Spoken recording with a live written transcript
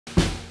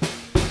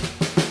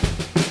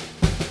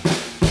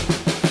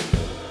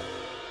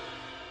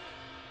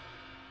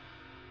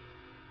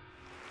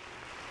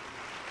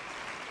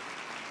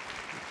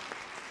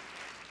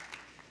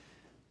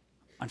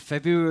On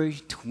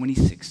February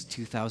 26,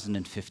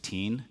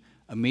 2015,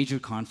 a major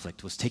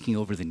conflict was taking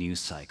over the news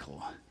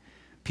cycle.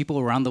 People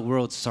around the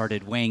world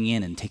started weighing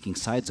in and taking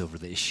sides over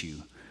the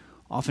issue,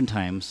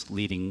 oftentimes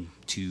leading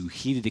to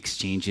heated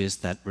exchanges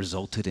that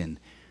resulted in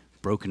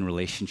broken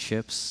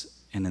relationships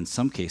and, in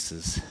some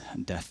cases,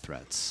 death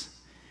threats.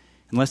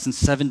 In less than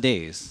 7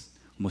 days,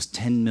 almost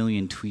 10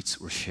 million tweets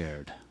were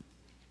shared.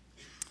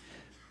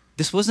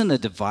 This wasn't a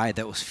divide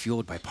that was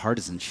fueled by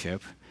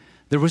partisanship.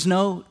 There was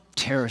no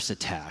terrorist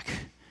attack.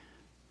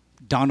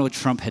 Donald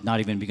Trump had not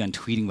even begun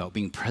tweeting about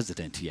being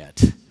president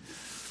yet.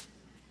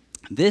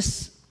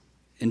 This,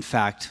 in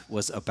fact,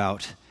 was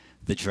about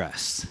the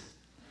dress.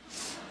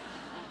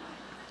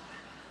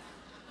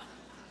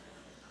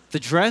 The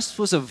dress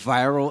was a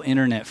viral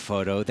internet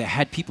photo that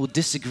had people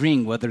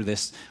disagreeing whether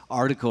this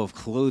article of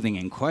clothing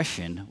in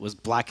question was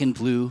black and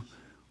blue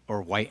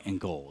or white and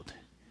gold.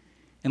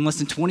 In less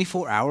than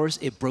 24 hours,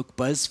 it broke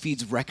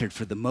BuzzFeed's record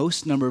for the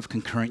most number of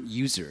concurrent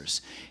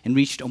users and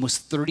reached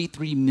almost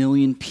 33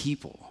 million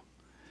people.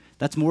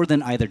 That's more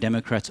than either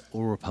Democrats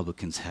or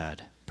Republicans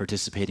had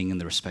participating in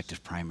the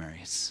respective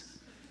primaries.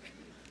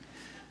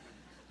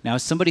 Now,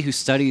 as somebody who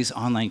studies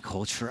online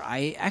culture,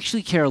 I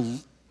actually care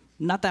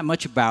not that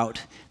much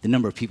about the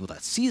number of people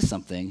that see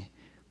something,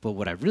 but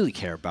what I really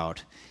care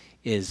about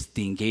is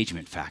the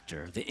engagement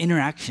factor, the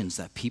interactions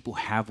that people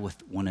have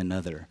with one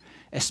another,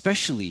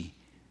 especially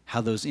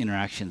how those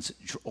interactions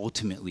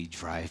ultimately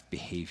drive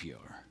behavior.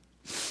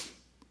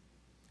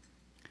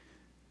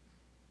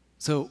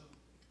 So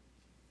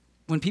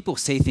when people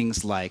say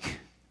things like,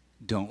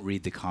 "Don't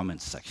read the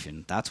comments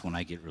section," that's when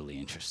I get really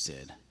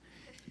interested.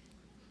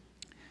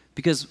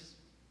 Because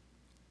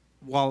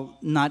while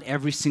not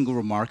every single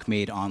remark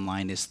made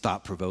online is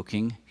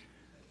thought-provoking,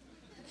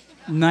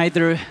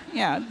 neither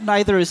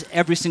is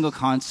every single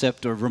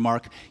concept or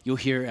remark you'll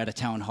hear at a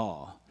town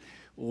hall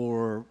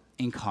or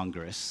in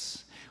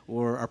Congress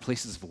or our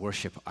places of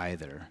worship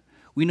either.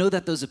 We know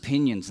that those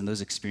opinions and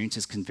those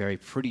experiences can vary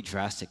pretty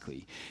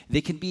drastically.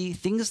 They can be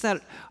things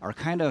that are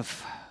kind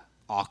of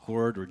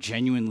awkward or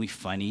genuinely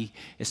funny,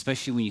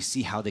 especially when you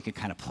see how they can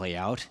kind of play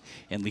out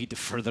and lead to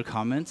further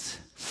comments.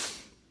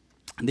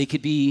 They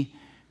could be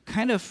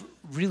kind of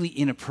really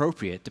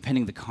inappropriate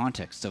depending on the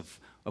context of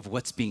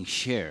what's being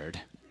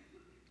shared.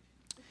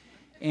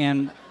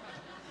 And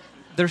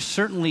there's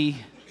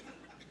certainly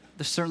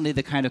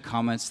the kind of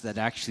comments that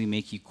actually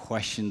make you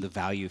question the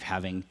value of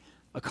having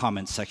a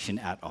comment section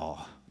at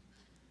all.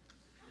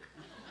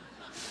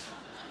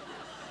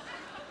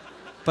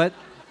 But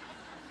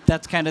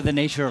that's kind of the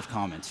nature of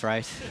comments,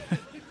 right?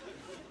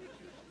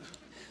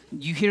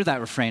 You hear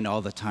that refrain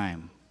all the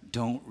time,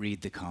 "Don't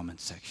read the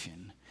comment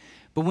section."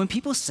 But when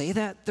people say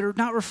that, they're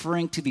not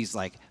referring to these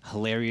like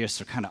hilarious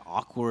or kind of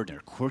awkward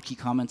or quirky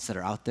comments that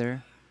are out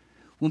there.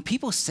 When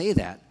people say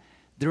that,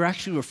 they're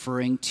actually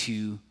referring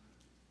to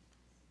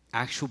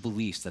actual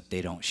beliefs that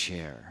they don't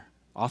share,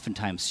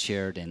 oftentimes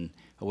shared in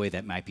a way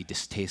that might be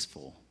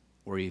distasteful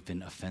or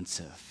even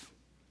offensive.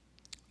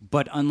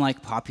 But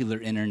unlike popular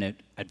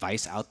internet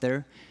advice out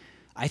there,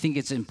 I think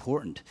it's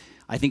important.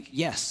 I think,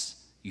 yes,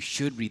 you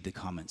should read the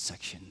comment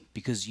section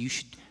because you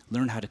should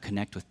learn how to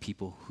connect with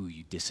people who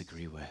you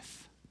disagree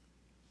with.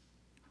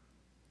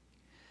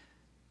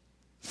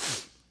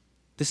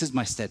 This is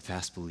my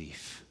steadfast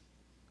belief.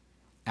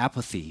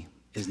 Apathy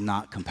is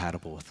not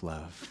compatible with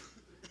love.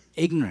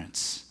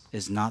 Ignorance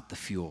is not the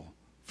fuel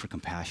for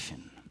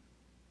compassion.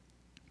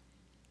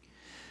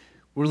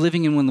 We're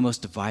living in one of the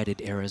most divided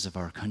eras of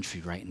our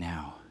country right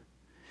now.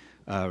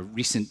 A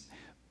recent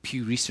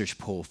Pew Research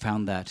poll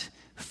found that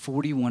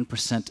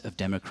 41% of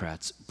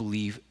Democrats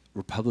believe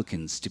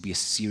Republicans to be a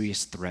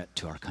serious threat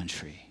to our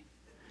country.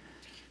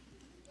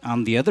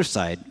 On the other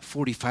side,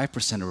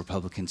 45% of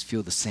Republicans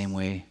feel the same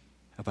way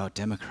about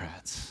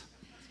Democrats.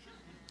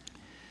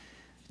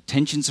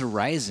 Tensions are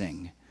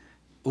rising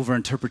over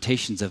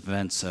interpretations of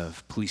events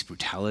of police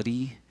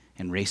brutality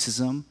and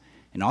racism,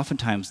 and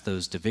oftentimes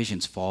those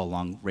divisions fall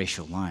along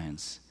racial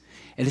lines.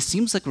 And it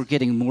seems like we're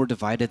getting more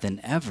divided than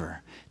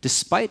ever,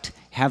 despite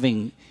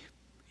having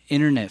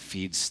internet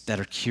feeds that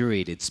are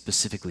curated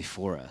specifically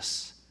for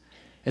us.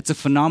 It's a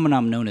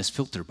phenomenon known as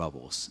filter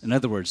bubbles. In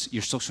other words,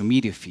 your social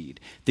media feed,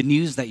 the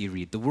news that you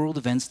read, the world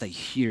events that you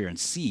hear and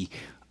see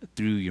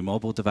through your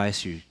mobile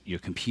device, your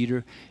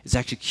computer, is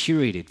actually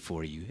curated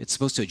for you. It's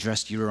supposed to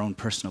address your own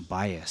personal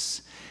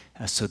bias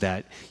so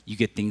that you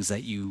get things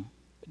that you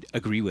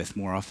agree with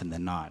more often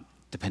than not,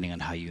 depending on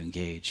how you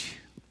engage.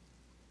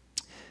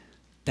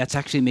 That's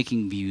actually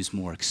making views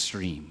more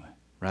extreme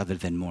rather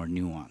than more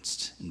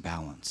nuanced and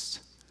balanced.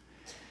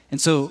 And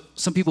so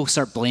some people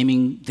start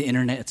blaming the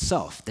internet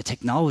itself, the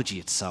technology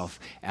itself,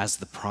 as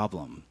the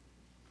problem.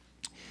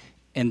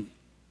 And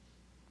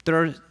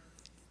there are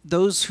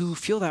those who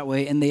feel that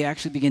way and they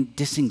actually begin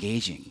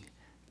disengaging.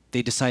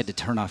 They decide to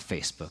turn off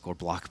Facebook or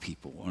block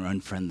people or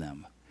unfriend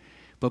them.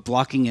 But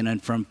blocking and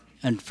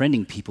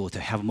unfriending people to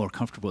have a more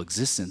comfortable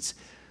existence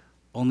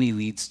only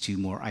leads to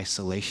more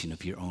isolation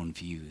of your own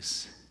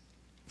views.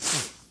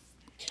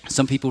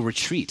 Some people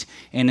retreat,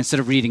 and instead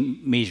of reading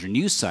major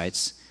news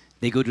sites,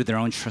 they go to their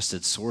own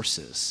trusted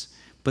sources.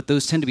 But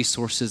those tend to be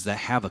sources that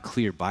have a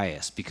clear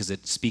bias because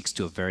it speaks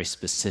to a very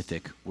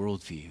specific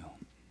worldview.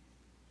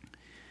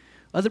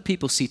 Other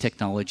people see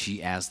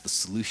technology as the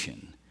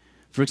solution.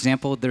 For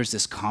example, there's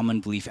this common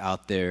belief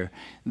out there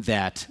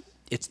that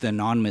it's the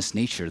anonymous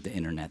nature of the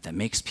internet that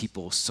makes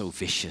people so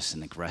vicious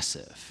and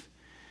aggressive.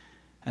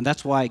 And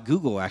that's why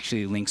Google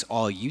actually links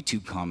all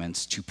YouTube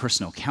comments to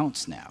personal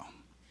accounts now.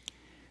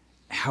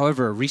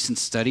 However, a recent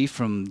study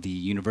from the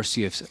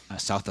University of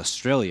South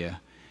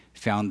Australia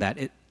found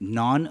that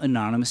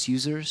non-anonymous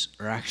users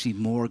are actually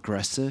more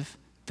aggressive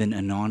than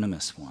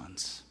anonymous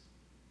ones.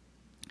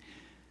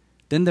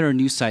 Then there are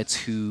news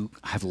sites who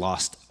have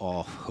lost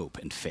all hope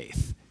and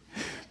faith.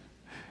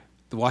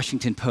 The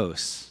Washington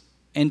Post,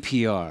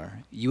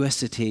 NPR,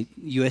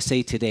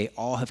 USA Today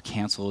all have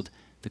canceled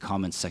the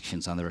comment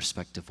sections on their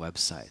respective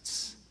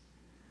websites.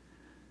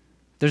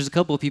 There's a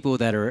couple of people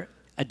that are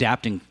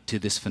adapting to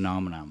this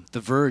phenomenon. The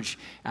Verge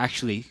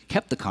actually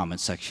kept the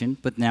comment section,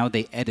 but now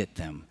they edit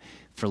them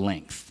for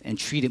length and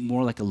treat it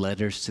more like a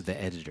letters to the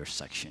editor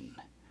section.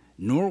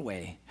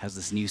 Norway has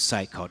this new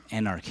site called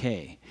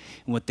NRK,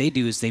 and what they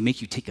do is they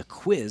make you take a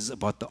quiz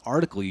about the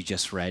article you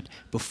just read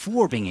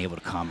before being able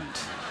to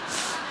comment.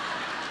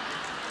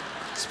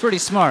 It's pretty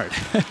smart.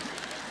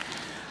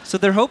 So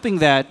they're hoping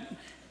that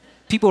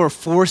people who are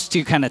forced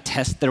to kind of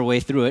test their way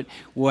through it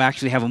will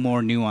actually have a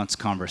more nuanced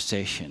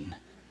conversation.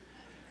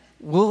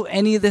 Will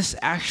any of this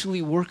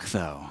actually work,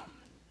 though?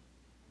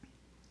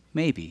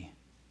 Maybe.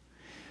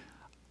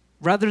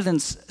 Rather than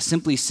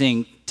simply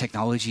seeing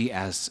technology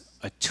as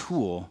a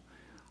tool,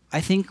 I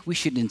think we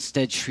should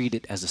instead treat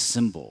it as a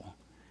symbol.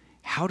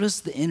 How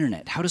does the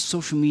internet, how does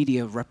social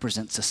media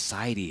represent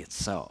society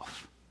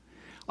itself?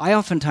 I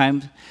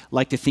oftentimes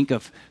like to think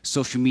of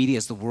social media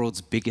as the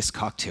world's biggest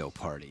cocktail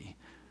party.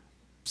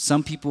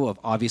 Some people have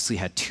obviously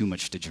had too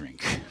much to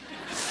drink.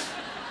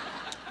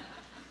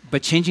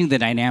 But changing the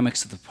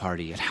dynamics of the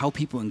party and how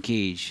people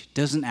engage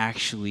doesn't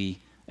actually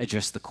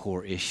address the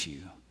core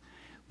issue.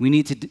 We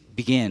need to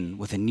begin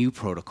with a new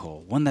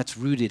protocol, one that's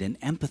rooted in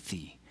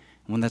empathy,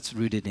 one that's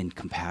rooted in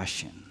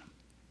compassion.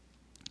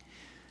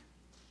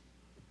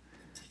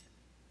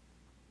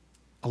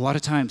 A lot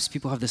of times,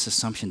 people have this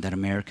assumption that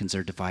Americans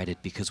are divided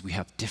because we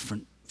have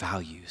different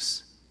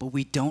values, but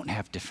we don't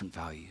have different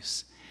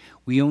values.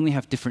 We only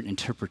have different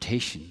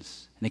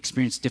interpretations and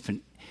experience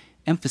different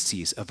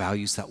emphases of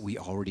values that we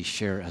already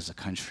share as a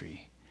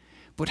country.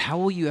 But how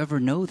will you ever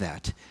know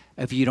that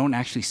if you don't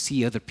actually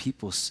see other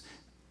people's,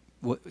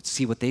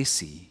 see what they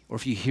see, or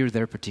if you hear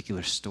their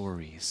particular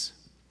stories?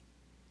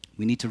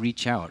 We need to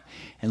reach out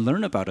and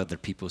learn about other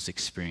people's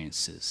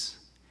experiences.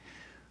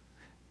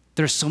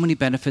 There are so many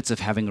benefits of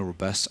having a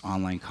robust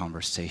online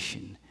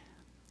conversation.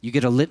 You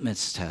get a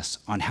litmus test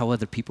on how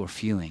other people are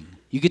feeling.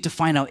 You get to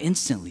find out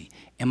instantly,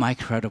 am I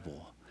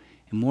credible?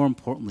 And more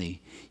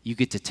importantly, you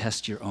get to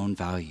test your own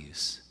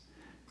values.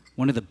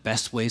 One of the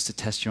best ways to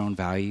test your own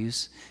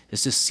values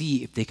is to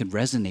see if they can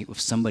resonate with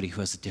somebody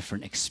who has a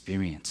different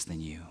experience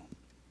than you.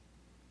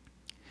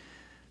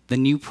 The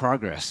new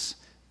progress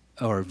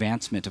or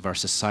advancement of our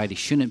society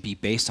shouldn't be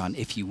based on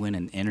if you win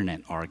an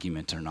internet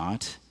argument or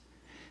not,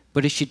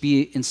 but it should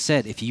be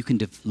instead if you can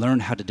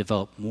learn how to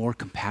develop more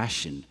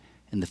compassion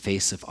in the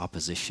face of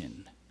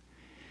opposition.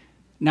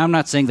 Now, I'm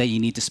not saying that you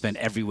need to spend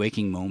every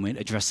waking moment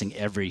addressing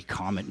every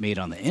comment made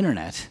on the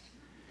internet,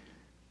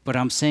 but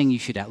I'm saying you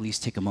should at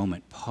least take a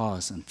moment,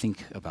 pause, and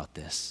think about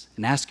this,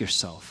 and ask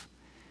yourself,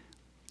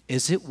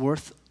 is it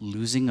worth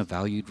losing a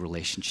valued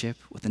relationship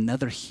with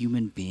another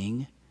human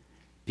being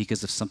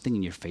because of something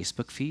in your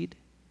Facebook feed?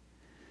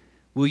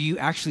 Will you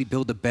actually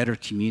build a better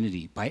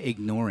community by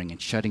ignoring and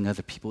shutting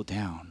other people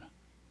down?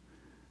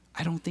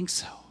 I don't think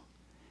so,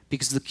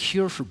 because the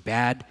cure for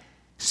bad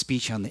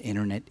speech on the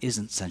internet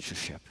isn't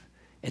censorship.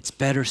 It's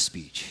better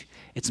speech.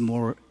 It's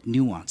more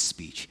nuanced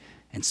speech,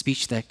 and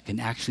speech that can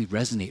actually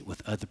resonate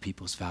with other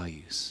people's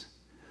values.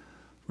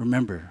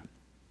 Remember,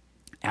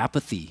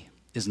 apathy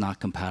is not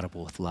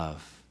compatible with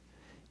love.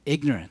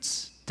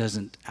 Ignorance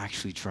doesn't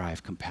actually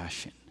drive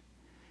compassion.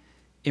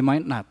 It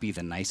might not be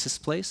the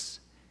nicest place,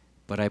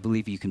 but I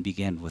believe you can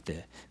begin with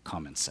the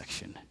comments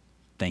section.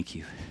 Thank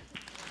you.